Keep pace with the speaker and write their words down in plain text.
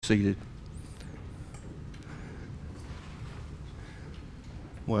seated.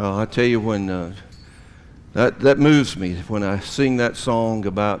 Well, I tell you, when that moves me when I sing that song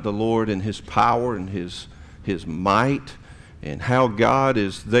about the Lord and His power and His might and how God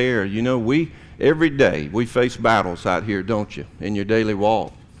is there. You know, every day we face battles out here, don't you, in your daily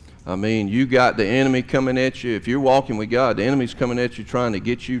walk? I mean, you got the enemy coming at you. If you're walking with God, the enemy's coming at you trying to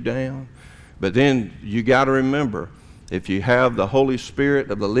get you down. But then you got to remember, if you have the Holy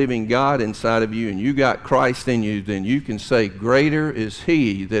Spirit of the living God inside of you and you got Christ in you, then you can say, greater is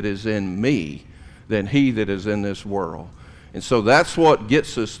He that is in me than he that is in this world. And so that's what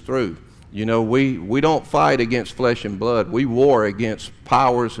gets us through. You know, we don't fight against flesh and blood. We war against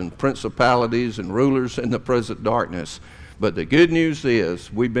powers and principalities and rulers in the present darkness. But the good news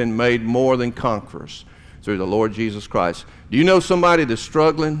is we've been made more than conquerors through the Lord Jesus Christ. Do you know somebody that's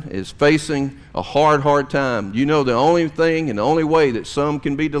struggling, is facing a hard time? You know the only thing and the only way that some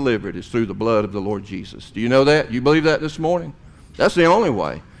can be delivered is through the blood of the Lord Jesus. Do you know that? You believe that this morning? That's the only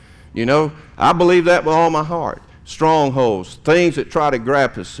way. You know, I believe that with all my heart. Strongholds, things that try to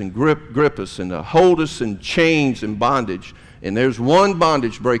grab us and grip us and hold us in chains and bondage. And there's one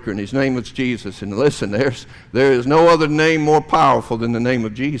bondage breaker, and His name is Jesus. And listen, there is no other name more powerful than the name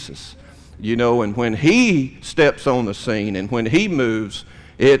of Jesus. You know, and when He steps on the scene and when He moves,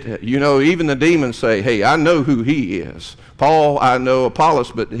 you know, even the demons say, hey, I know who He is. Paul, I know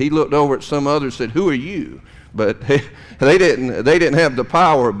Apollos, but he looked over at some others and said, who are you? But they didn't have the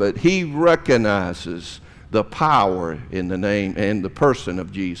power, but He recognizes the power in the name and the person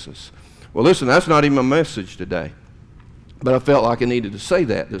of Jesus. Well, listen, that's not even my message today. But I felt like I needed to say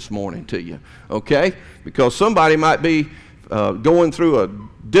that this morning to you, okay? Because somebody might be going through a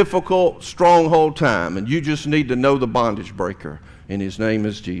difficult stronghold time, and you just need to know the bondage breaker, and His name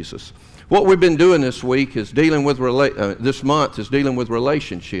is Jesus. What we've been doing this week is dealing with this month is dealing with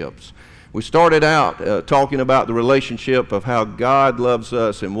relationships. We started out talking about the relationship of how God loves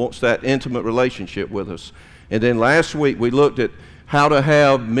us and wants that intimate relationship with us. And then last week we looked at how to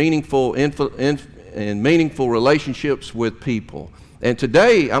have meaningful relationships with people. And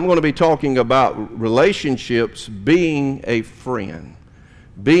today I'm going to be talking about relationships being a friend.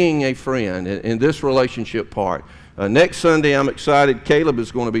 Being a friend in this relationship part. Next Sunday I'm excited. Caleb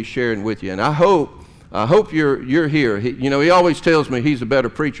is going to be sharing with you. And I hope you're here. He always tells me he's a better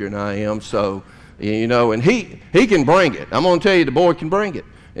preacher than I am, so, you know, and he can bring it. I'm going to tell you, the boy can bring it.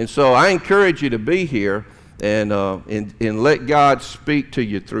 And so I encourage you to be here and let God speak to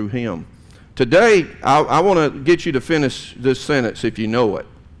you through him. Today, I want to get you to finish this sentence if you know it.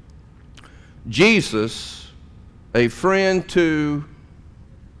 Jesus, a friend to,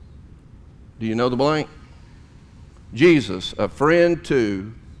 do you know the blank? Jesus, a friend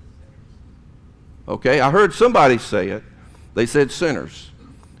to, okay, I heard somebody say it. They said sinners.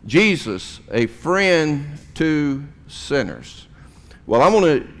 Jesus, a friend to sinners. Well, I want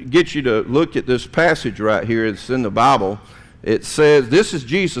to get you to look at this passage right here. It's in the Bible. It says, this is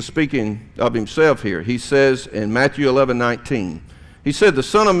Jesus speaking of himself here. He says in Matthew 11:19, he said, the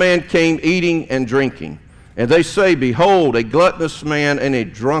Son of Man came eating and drinking. And they say, behold, a gluttonous man and a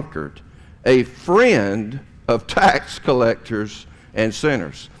drunkard, a friend of tax collectors and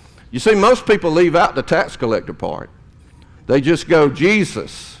sinners. You see, most people leave out the tax collector part. They just go,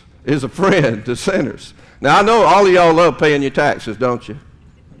 Jesus is a friend to sinners. Now, I know all of y'all love paying your taxes, don't you?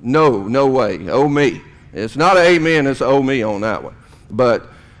 No way. Oh, me. It's not an amen, it's an oh, me on that one. But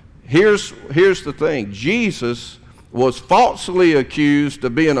here's the thing. Jesus was falsely accused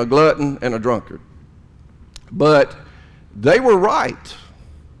of being a glutton and a drunkard. But they were right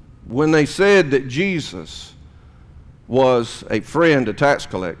when they said that Jesus was a friend to tax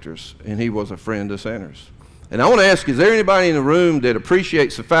collectors and he was a friend to sinners. And I want to ask, is there anybody in the room that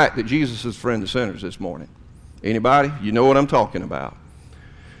appreciates the fact that Jesus is a friend to sinners this morning? Anybody? You know what I'm talking about.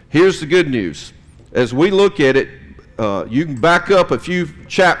 Here's the good news. As we look at it, you can back up a few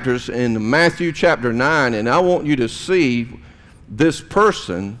chapters in Matthew chapter 9, and I want you to see this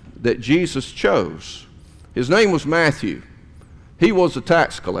person that Jesus chose. His name was Matthew. He was a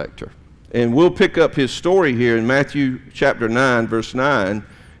tax collector. And we'll pick up his story here in Matthew chapter 9, verse 9.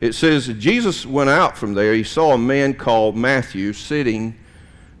 It says, Jesus went out from there. He saw a man called Matthew sitting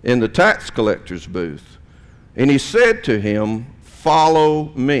in the tax collector's booth. And he said to him, follow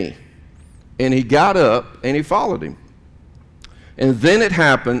me. And he got up and he followed him. And then it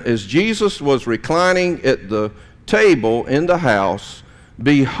happened, as Jesus was reclining at the table in the house,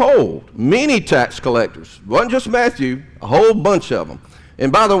 behold, many tax collectors. It wasn't just Matthew, a whole bunch of them.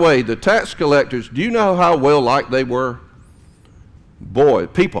 And by the way, the tax collectors, do you know how well liked they were? Boy,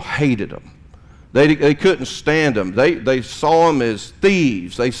 people hated them. They couldn't stand them. They saw them as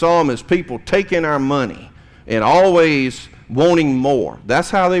thieves. They saw them as people taking our money and always wanting more. That's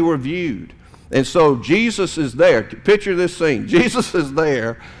how they were viewed. And so Jesus is there. Picture this scene. Jesus is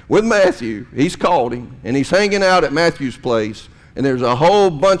there with Matthew. He's called him, and he's hanging out at Matthew's place, and there's a whole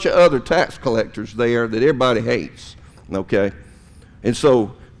bunch of other tax collectors there that everybody hates, okay?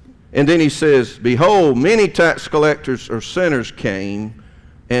 And then he says, behold, many tax collectors or sinners came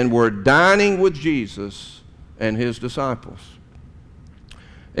and were dining with Jesus and his disciples.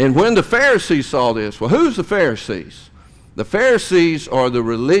 And when the Pharisees saw this, well, who's the Pharisees? The Pharisees are the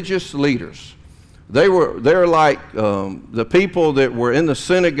religious leaders. They're like the people that were in the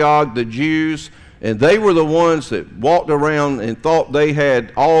synagogue, the Jews, and they were the ones that walked around and thought they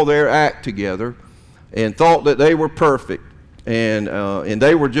had all their act together and thought that they were perfect. And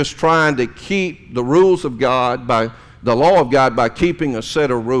they were just trying to keep the rules of God, by the law of God, by keeping a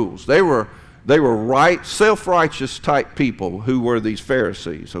set of rules. They were right, self-righteous type people who were these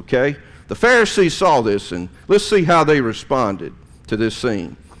Pharisees, okay? The Pharisees saw this, and let's see how they responded to this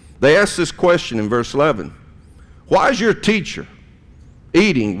scene. They asked this question in verse 11. Why is your teacher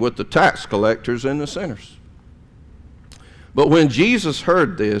eating with the tax collectors and the sinners? But when Jesus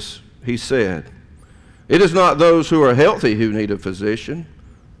heard this, he said, it is not those who are healthy who need a physician,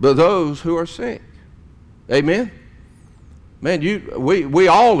 but those who are sick. Amen? Man, we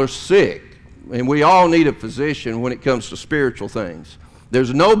all are sick, and we all need a physician when it comes to spiritual things.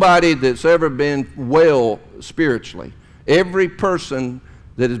 There's nobody that's ever been well spiritually. Every person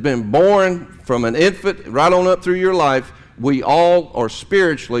that has been born from an infant right on up through your life, we all are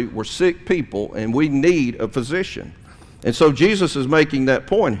spiritually, we're sick people, and we need a physician. And so Jesus is making that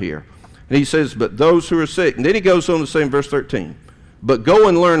point here. And he says, but those who are sick. And then he goes on to say in verse 13, but go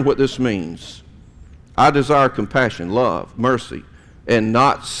and learn what this means. I desire compassion, love, mercy, and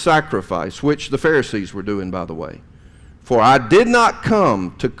not sacrifice, which the Pharisees were doing, by the way. For I did not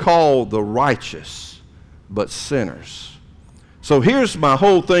come to call the righteous, but sinners. So here's my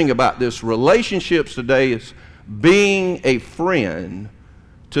whole thing about this. Relationships today is being a friend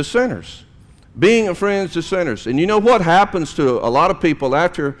to sinners. Being a friend to sinners. And you know what happens to a lot of people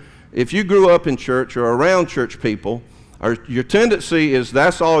after, if you grew up in church or around church people, or your tendency is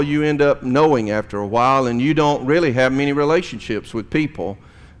that's all you end up knowing after a while, and you don't really have many relationships with people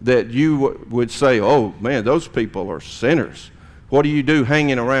that you would say, oh man, those people are sinners. What do you do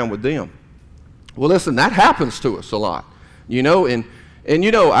hanging around with them? Well, listen, that happens to us a lot. You know, and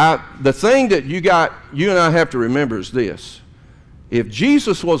you know, the thing that you and I have to remember is this. If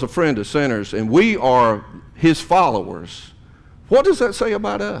Jesus was a friend of sinners and we are his followers, what does that say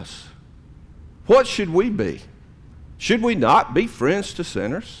about us? What should we be? Should we not be friends to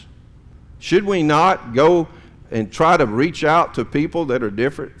sinners? Should we not go and try to reach out to people that are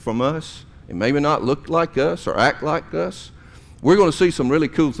different from us and maybe not look like us or act like us? We're going to see some really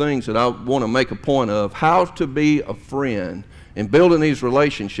cool things that I want to make a point of, how to be a friend and building these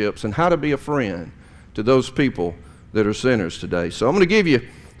relationships and how to be a friend to those people that are sinners today. So I'm going to give you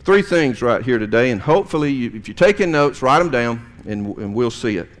 3 things right here today, and hopefully if you're taking notes, write them down and we'll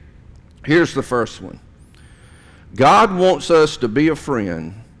see it. Here's the first one. God wants us to be a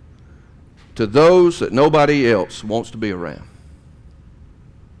friend to those that nobody else wants to be around.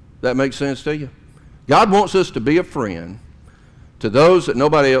 That makes sense to you? God wants us to be a friend to those that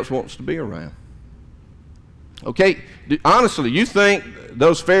nobody else wants to be around. Okay, honestly, you think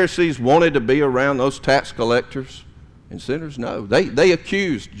those Pharisees wanted to be around those tax collectors and sinners? No, they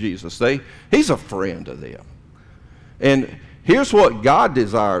accused Jesus. He's a friend of them. And here's what God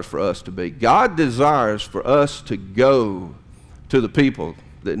desires for us to be. God desires for us to go to the people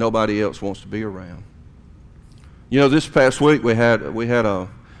that nobody else wants to be around. You know, this past week we had a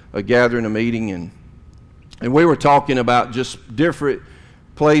gathering, a meeting, and we were talking about just different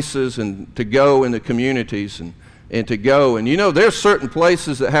places and to go in the communities and to go. And you know, there's certain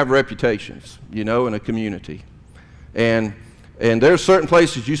places that have reputations, you know, in a community. And there's certain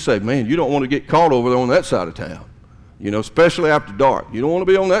places you say, man, you don't want to get caught over there on that side of town. You know, especially after dark. You don't want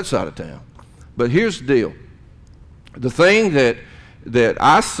to be on that side of town. But here's the deal. The thing that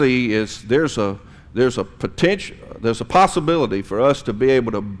I see is there's a possibility for us to be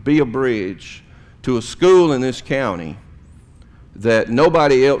able to be a bridge to a school in this county that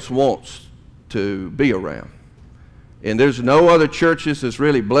nobody else wants to be around. And there's no other churches that's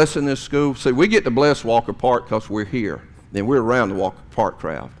really blessing this school. See, we get to bless Walker Park because we're here, and we're around the Walker Park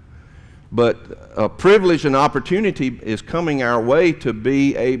crowd. But a privilege and opportunity is coming our way to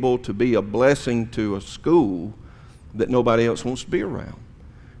be able to be a blessing to a school that nobody else wants to be around.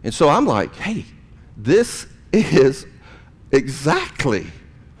 And so I'm like, hey, this is exactly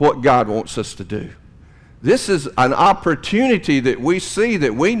what God wants us to do. This is an opportunity that we see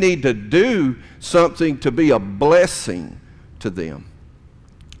that we need to do something to be a blessing to them.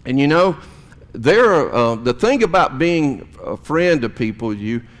 And you know, the thing about being a friend to people,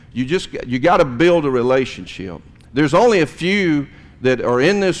 you got to build a relationship. There's only a few that are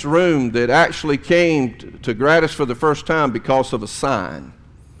in this room that actually came to Gratis for the first time because of a sign.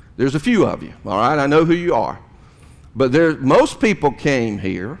 There's a few of you, all right? I know who you are. But most people came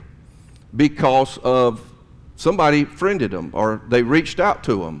here because of somebody friended them, or they reached out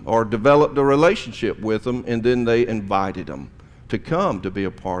to them, or developed a relationship with them, and then they invited them to come to be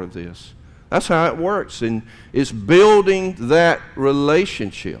a part of this. That's how it works, and it's building that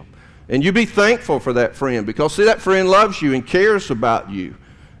relationship. And you be thankful for that friend, because see, that friend loves you and cares about you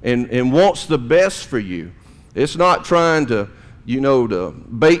and wants the best for you. It's not trying to, to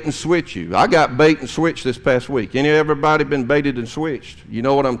bait and switch you. I got bait and switched this past week. Everybody been baited and switched? You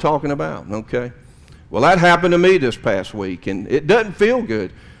know what I'm talking about, okay? Well, that happened to me this past week, and it doesn't feel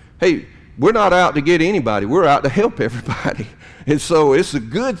good. Hey, we're not out to get anybody. We're out to help everybody. And so it's a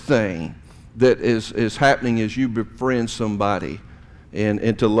good thing that is happening as you befriend somebody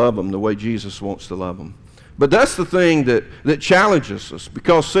and to love them the way Jesus wants to love them. But that's the thing that challenges us,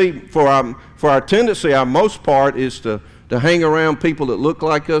 because, see, for our tendency, our most part is to hang around people that look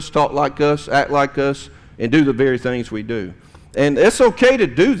like us, talk like us, act like us, and do the very things we do. And it's okay to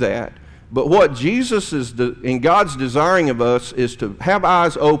do that. But what Jesus and God's desiring of us is to have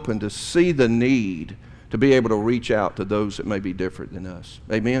eyes open to see the need to be able to reach out to those that may be different than us.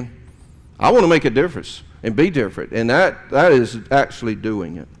 Amen? I want to make a difference and be different, and that is actually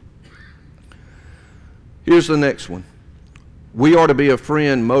doing it. Here's the next one. We are to be a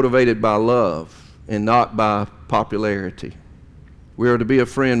friend motivated by love and not by popularity. We are to be a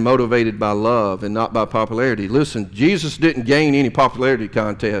friend motivated by love and not by popularity. Listen, Jesus didn't gain any popularity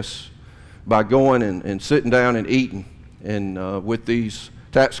contests by going and sitting down and eating with these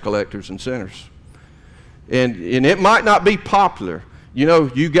tax collectors and sinners. And it might not be popular.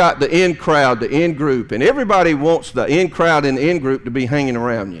 You got the in crowd, the in group, and everybody wants the in crowd and the in group to be hanging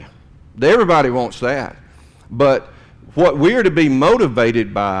around you. Everybody wants that. But what we're to be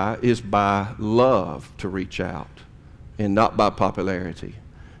motivated by is by love to reach out and not by popularity.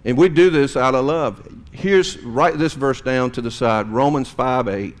 And we do this out of love. Write this verse down to the side, Romans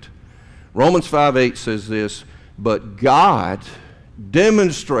 5:8. Romans 5:8 says this, but God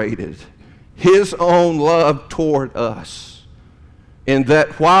demonstrated his own love toward us, in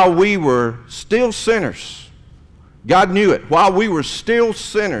that while we were still sinners, God knew it, while we were still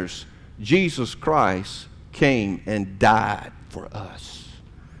sinners, Jesus Christ came and died for us.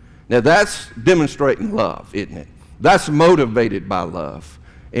 Now that's demonstrating love, isn't it? That's motivated by love.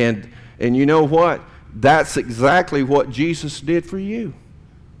 And you know what? That's exactly what Jesus did for you.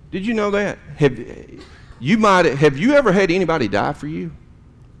 Did you know that? Have you ever had anybody die for you?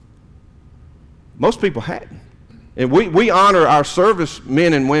 Most people hadn't. And we honor our service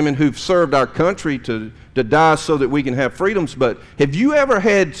men and women who've served our country to die so that we can have freedoms, but have you ever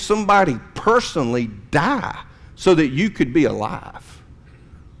had somebody personally die so that you could be alive?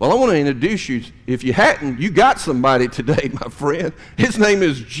 Well, I want to introduce you. If you hadn't, you got somebody today, my friend. His name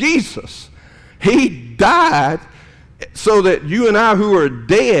is Jesus. He died so that you and I who are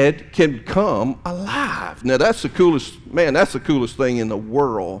dead can come alive. Now that's the coolest thing in the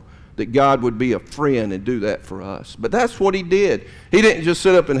world, that God would be a friend and do that for us. But that's what he did. He didn't just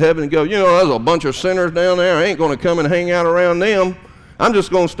sit up in heaven and go, there's a bunch of sinners down there. I ain't going to come and hang out around them. I'm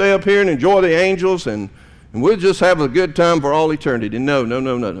just going to stay up here and enjoy the angels and we'll just have a good time for all eternity.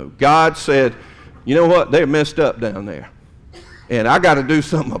 No. God said, you know what? They're messed up down there. And I got to do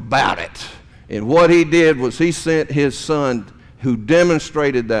something about it. And what he did was he sent his son who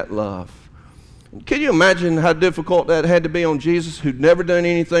demonstrated that love. Can you imagine how difficult that had to be on Jesus, who'd never done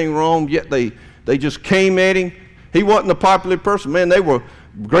anything wrong, yet they just came at him? He wasn't a popular person. Man,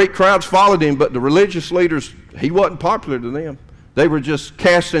 great crowds followed him, but the religious leaders, he wasn't popular to them. They were just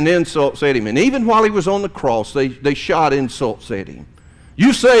casting insults at him. And even while he was on the cross, they shot insults at him.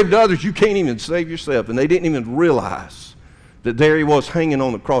 You saved others, you can't even save yourself. And they didn't even realize that there he was hanging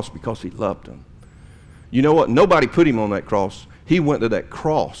on the cross because he loved them. You know what? Nobody put him on that cross. He went to that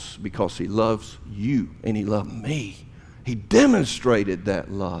cross because he loves you and he loved me. He demonstrated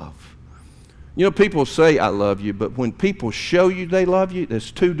that love. People say, I love you, but when people show you they love you,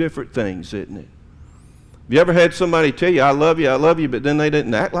 there's two different things, isn't it? Have you ever had somebody tell you, I love you, but then they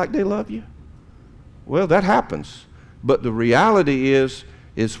didn't act like they love you? Well, that happens. But the reality is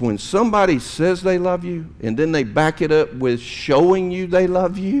when somebody says they love you and then they back it up with showing you they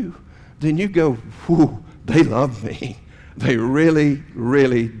love you, then you go, whew, they love me. They really,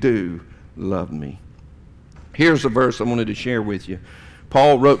 really do love me. Here's a verse I wanted to share with you.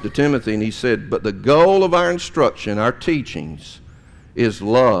 Paul wrote to Timothy and he said, but the goal of our instruction, our teachings, is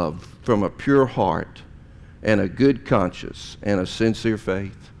love from a pure heart and a good conscience and a sincere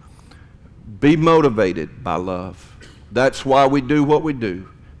faith. Be motivated by love. That's why we do what we do.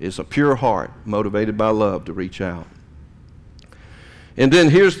 It's a pure heart motivated by love to reach out. And then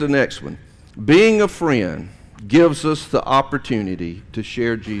here's the next one. Being a friend gives us the opportunity to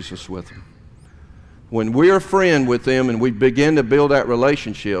share Jesus with them. When we're a friend with them and we begin to build that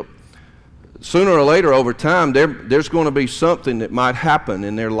relationship, sooner or later over time, there's going to be something that might happen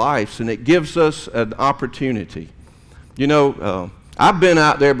in their lives, and it gives us an opportunity. You know, I've been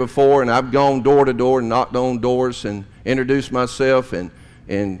out there before, and I've gone door to door and knocked on doors and introduced myself, and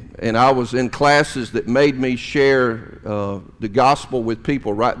I was in classes that made me share the gospel with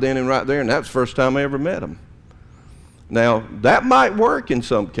people right then and right there, and that's the first time I ever met them. Now, that might work in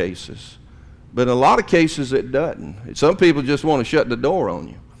some cases, but in a lot of cases it doesn't. Some people just want to shut the door on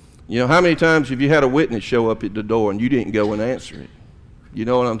you. You know, how many times have you had a witness show up at the door and you didn't go and answer it? You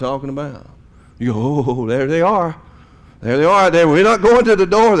know what I'm talking about? You go, oh, there they are. There they are. We're not going to the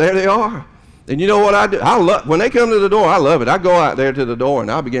door. There they are. And you know what I do? When they come to the door, I love it. I go out there to the door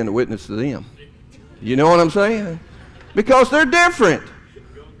and I begin to witness to them. You know what I'm saying? Because they're different.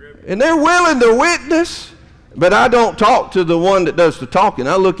 And they're willing to witness, but I don't talk to the one that does the talking.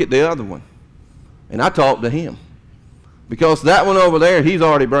 I look at the other one, and I talk to him. Because that one over there, he's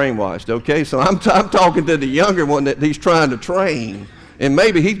already brainwashed, okay? So I'm talking to the younger one that he's trying to train, and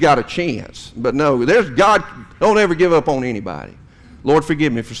maybe he's got a chance. But no, God don't ever give up on anybody. Lord,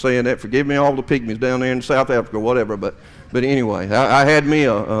 forgive me for saying that. Forgive me all the pygmies down there in South Africa, whatever. But anyway, I had me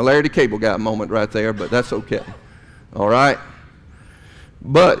a Larry the Cable Guy moment right there, but that's okay. All right?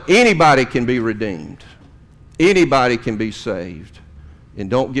 But anybody can be redeemed. Anybody can be saved. And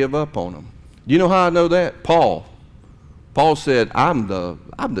don't give up on them. Do you know how I know that? Paul said, I'm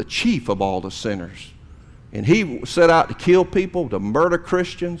the chief of all the sinners. And he set out to kill people, to murder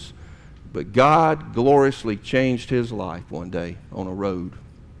Christians. But God gloriously changed his life one day on a road.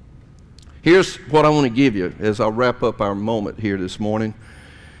 Here's what I want to give you as I wrap up our moment here this morning.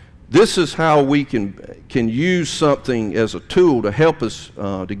 This is how we can use something as a tool to help us,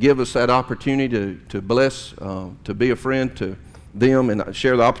 to give us that opportunity to bless, to be a friend to them and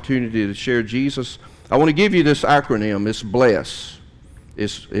share the opportunity to share Jesus. I want to give you this acronym. It's BLESS.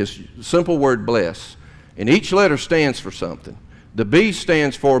 It's a simple word, BLESS. And each letter stands for something. The B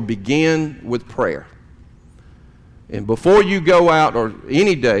stands for begin with prayer. And before you go out or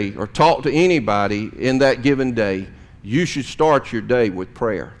any day or talk to anybody in that given day, you should start your day with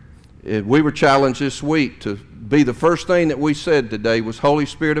prayer. We were challenged this week to be the first thing that we said today was, Holy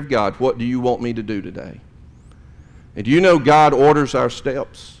Spirit of God, what do you want me to do today? And do you know God orders our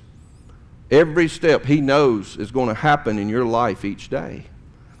steps? Every step he knows is going to happen in your life each day.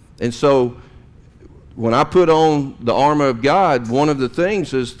 And so when I put on the armor of God, one of the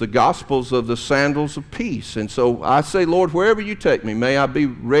things is the gospels of the sandals of peace. And so I say, Lord, wherever you take me, may I be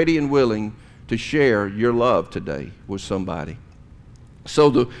ready and willing to share your love today with somebody.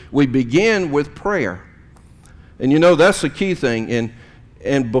 So we begin with prayer. And you know, that's the key thing.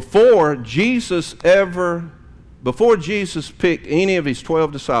 And before Jesus picked any of his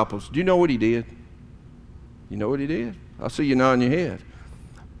 12 disciples, do you know what he did? You know what he did? I see you nodding your head.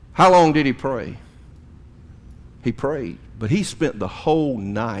 How long did he pray? He prayed, but he spent the whole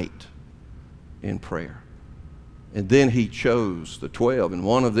night in prayer. And then he chose the 12, and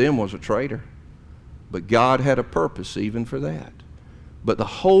one of them was a traitor. But God had a purpose even for that. But the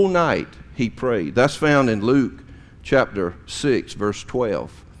whole night he prayed. That's found in Luke chapter 6, verse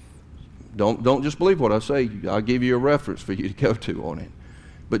 12. Don't just believe what I say. I'll give you a reference for you to go to on it.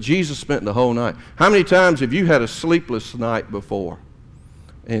 But Jesus spent the whole night. How many times have you had a sleepless night before?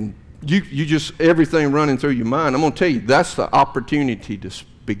 And you just, everything running through your mind. I'm going to tell you, that's the opportunity to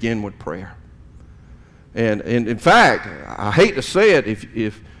begin with prayer. And in fact, I hate to say it,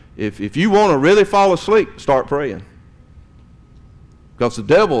 if you want to really fall asleep, start praying. Because the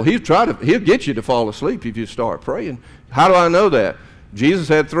devil, he'll get you to fall asleep if you start praying. How do I know that? Jesus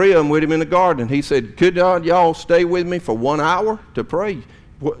had 3 of them with him in the garden. He said, could y'all stay with me for 1 hour to pray?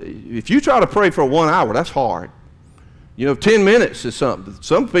 If you try to pray for 1 hour, that's hard. You know, 10 minutes is something.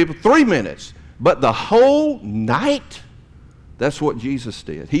 Some people, 3 minutes. But the whole night, that's what Jesus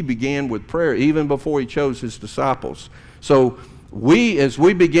did. He began with prayer even before he chose his disciples. So as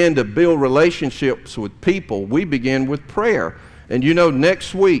we begin to build relationships with people, we begin with prayer. And you know,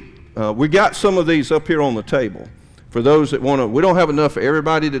 next week, we got some of these up here on the table. For those that want to, we don't have enough for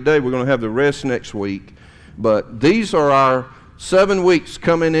everybody today. We're going to have the rest next week. But these are our 7 weeks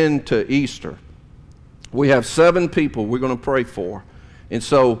coming into Easter. We have 7 people we're going to pray for. And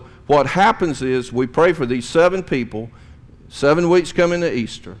so what happens is we pray for these 7 people, 7 weeks coming to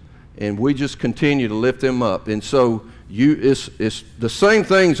Easter, and we just continue to lift them up. And so it's the same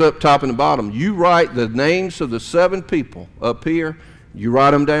things up top and the bottom. You write the names of the 7 people up here. You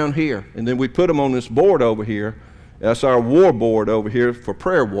write them down here. And then we put them on this board over here. That's our war board over here for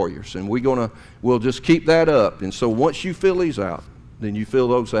prayer warriors. And we'll just keep that up. And so once you fill these out, then you fill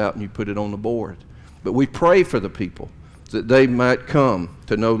those out and you put it on the board. But we pray for the people that they might come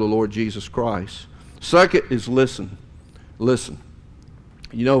to know the Lord Jesus Christ. Second is listen. Listen.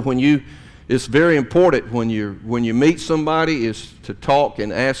 You know, it's very important when you meet somebody is to talk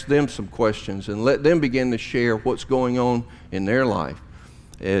and ask them some questions and let them begin to share what's going on in their life.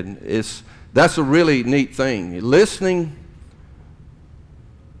 And that's a really neat thing. Listening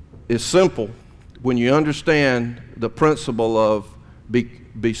is simple when you understand the principle of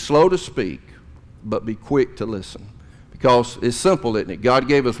be slow to speak, but be quick to listen. Because it's simple, isn't it? God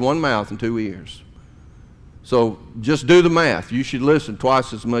gave us 1 mouth and 2 ears. So just do the math. You should listen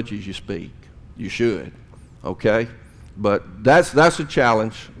twice as much as you speak. You should, okay? But that's a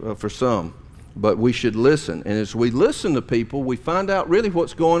challenge for some. But we should listen. And as we listen to people, we find out really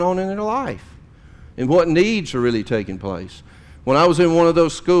what's going on in their life and what needs are really taking place. When I was in one of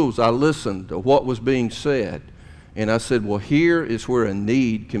those schools, I listened to what was being said. And I said, well, here is where a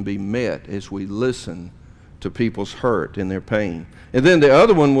need can be met as we listen to people's hurt and their pain. And then the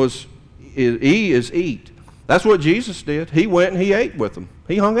other one was, E is eat. That's what Jesus did. He went and he ate with them.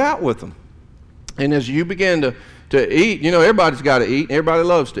 He hung out with them. And as you begin to eat, you know, everybody's got to eat. Everybody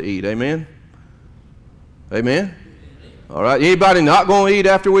loves to eat. Amen? Amen? All right. Anybody not going to eat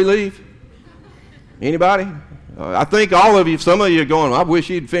after we leave? Anybody? I think all of you, some of you are going, I wish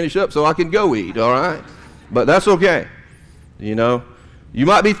you'd finish up so I can go eat. All right? But that's okay. You know, you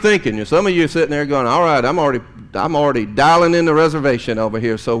might be thinking, some of you are sitting there going, all right, I'm already dialing in the reservation over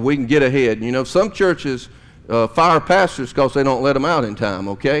here so we can get ahead. You know, some churches fire pastors because they don't let them out in time,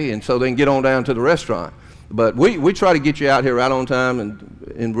 okay? And so they can get on down to the restaurant. But we try to get you out here right on time,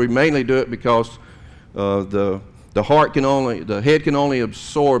 and we mainly do it because the head can only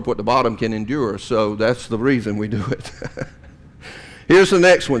absorb what the bottom can endure. So that's the reason we do it. Here's the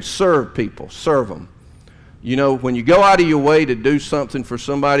next one: serve people, serve them. You know, when you go out of your way to do something for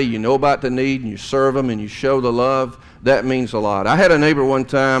somebody, you know about the need, and you serve them and you show the love, that means a lot. I had a neighbor one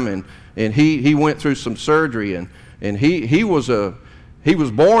time, and he went through some surgery, and he was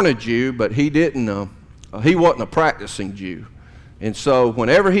born a Jew, but he wasn't a practicing Jew. And so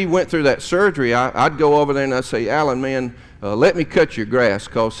whenever he went through that surgery, I'd go over there and I'd say, Alan, man, let me cut your grass,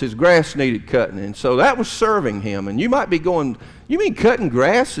 because his grass needed cutting. And so that was serving him. And you might be going, you mean cutting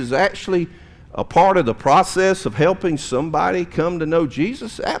grass is actually a part of the process of helping somebody come to know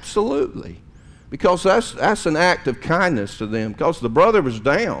Jesus? Absolutely. Because that's an act of kindness to them, because the brother was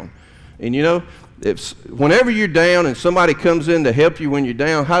down. And you know, whenever you're down and somebody comes in to help you when you're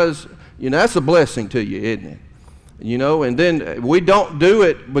down, that's a blessing to you, isn't it? You know, and then we don't do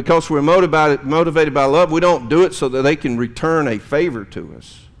it because we're motivated by love. We don't do it so that they can return a favor to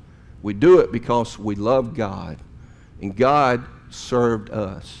us. We do it because we love God, and God served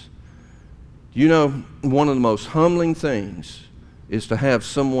us. You know, one of the most humbling things is to have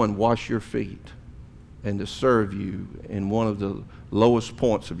someone wash your feet and to serve you in one of the lowest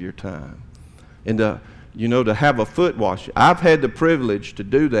points of your time. And to have a foot wash. I've had the privilege to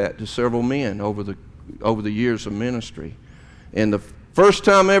do that to several men over the years of ministry. And the first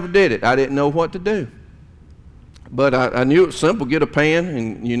time I ever did it, I didn't know what to do. But I knew it was simple: get a pan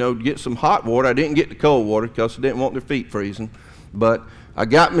and, get some hot water. I didn't get the cold water because I didn't want their feet freezing. But I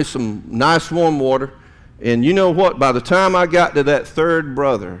got me some nice warm water. And you know what? By the time I got to that third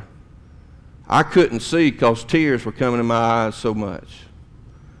brother, I couldn't see because tears were coming in my eyes so much.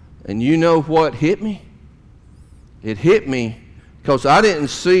 And you know what hit me? It hit me because I didn't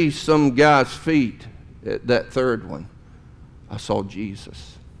see some guy's feet at that third one. I saw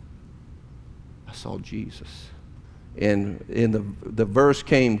Jesus. I saw Jesus. And the verse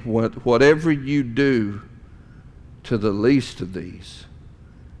came, whatever you do to the least of these,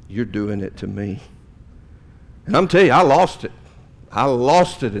 you're doing it to me. And I'm telling you, I lost it. I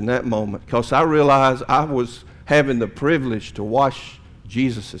lost it in that moment because I realized I was having the privilege to wash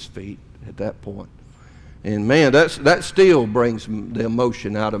Jesus' feet at that point. And man, that still brings the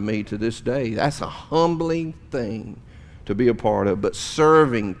emotion out of me to this day. That's a humbling thing to be a part of, but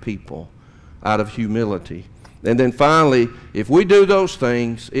serving people out of humility. And then finally, if we do those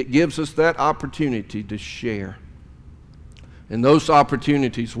things, it gives us that opportunity to share. And those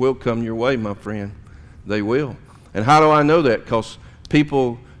opportunities will come your way, my friend. They will. And how do I know that? Because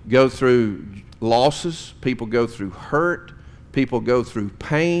people go through losses, people go through hurt, people go through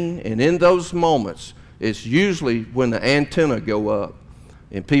pain, and in those moments, it's usually when the antenna go up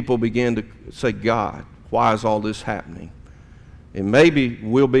and people begin to say, God, why is all this happening? And maybe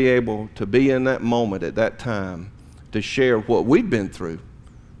we'll be able to be in that moment at that time to share what we've been through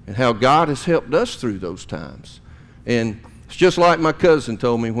and how God has helped us through those times. And it's just like my cousin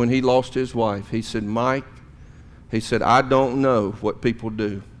told me when he lost his wife. He said, Mike, he said, I don't know what people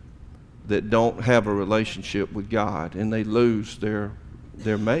do that don't have a relationship with God and they lose their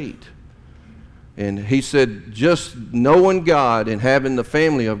mate. And he said, just knowing God and having the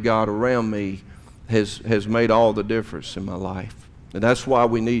family of God around me has made all the difference in my life. And that's why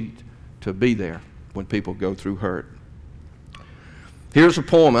we need to be there when people go through hurt. Here's a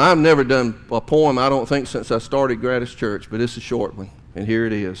poem. I've never done a poem, I don't think, since I started Gratis Church, but it's a short one, and here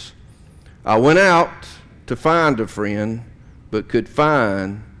it is. I went out to find a friend, but could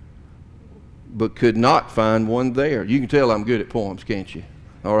not find one there. You can tell I'm good at poems, can't you?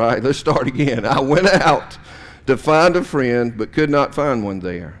 All right, let's start again. I went out to find a friend, but could not find one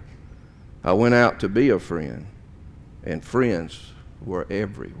there. I went out to be a friend, and friends were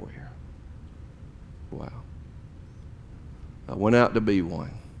everywhere. Wow. I went out to be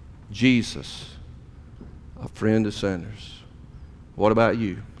one. Jesus, a friend of sinners. What about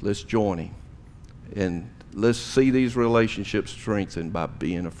you? Let's join him. And let's see these relationships strengthened by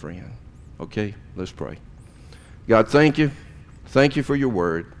being a friend. Okay? Let's pray. God, thank you. Thank you for your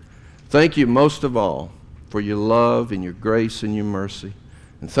word. Thank you most of all for your love and your grace and your mercy.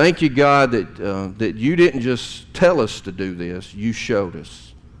 And thank you, God, that you didn't just tell us to do this. You showed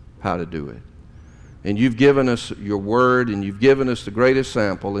us how to do it. And you've given us your word, and you've given us the greatest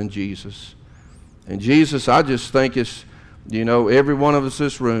sample in Jesus. And Jesus, I just think it's, you know, every one of us in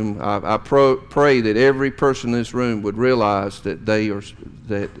this room, I pray that every person in this room would realize that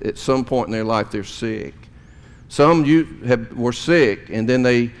that at some point in their life they're sick. Some were sick, and then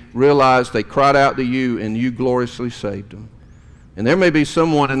they realized they cried out to you, and you gloriously saved them. And there may be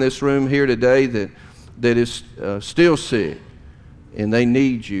someone in this room here today that is still sick, and they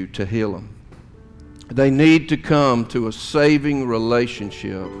need you to heal them. They need to come to a saving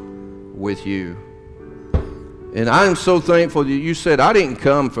relationship with you. And I am so thankful that you said, I didn't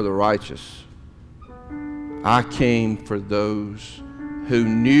come for the righteous. I came for those who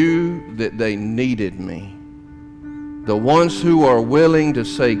knew that they needed me. The ones who are willing to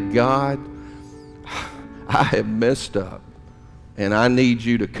say, God, I have messed up, and I need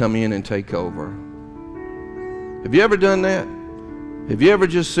you to come in and take over. Have you ever done that? Have you ever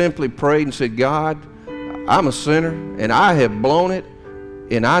just simply prayed and said, God, I'm a sinner, and I have blown it,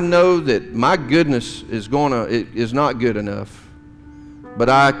 and I know that my goodness is not good enough. But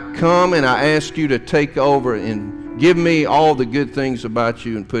I come and I ask you to take over and give me all the good things about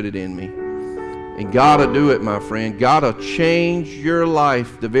you and put it in me. And God will do it, my friend. God will change your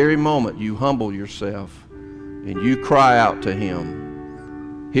life the very moment you humble yourself and you cry out to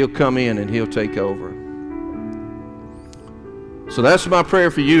him. He'll come in and he'll take over. So that's my prayer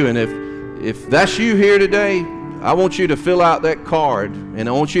for you. And if that's you here today, I want you to fill out that card, and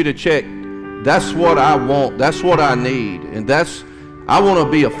I want you to check, that's what I want, that's what I need, and I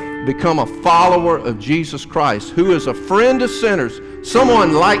want to become a follower of Jesus Christ, who is a friend of sinners,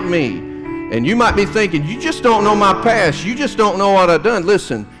 someone like me. And you might be thinking, you just don't know my past, you just don't know what I've done.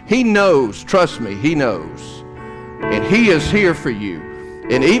 Listen, he knows, trust me, he knows. And he is here for you.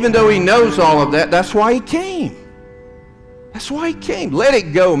 And even though he knows all of that, that's why he came. That's why he came. Let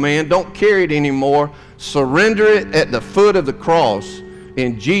it go, man. Don't carry it anymore. Surrender it at the foot of the cross,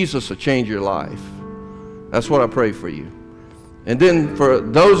 and Jesus will change your life. That's what I pray for you. And then for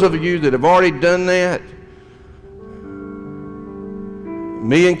those of you that have already done that,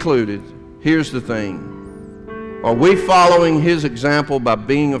 me included, here's the thing. Are we following his example by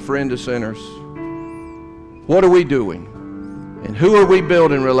being a friend of sinners? What are we doing? And who are we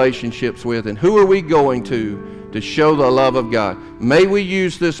building relationships with? And who are we going to show the love of God? May we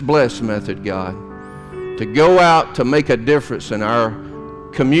use this blessed method, God, to go out to make a difference in our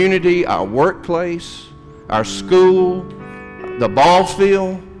community, our workplace, our school, the ball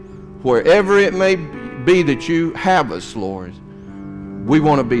field, wherever it may be that you have us, Lord. We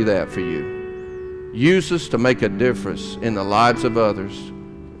want to be that for you. Use us to make a difference in the lives of others.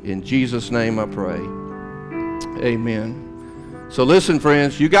 In Jesus' name I pray. Amen. So listen,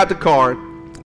 friends, you got the card.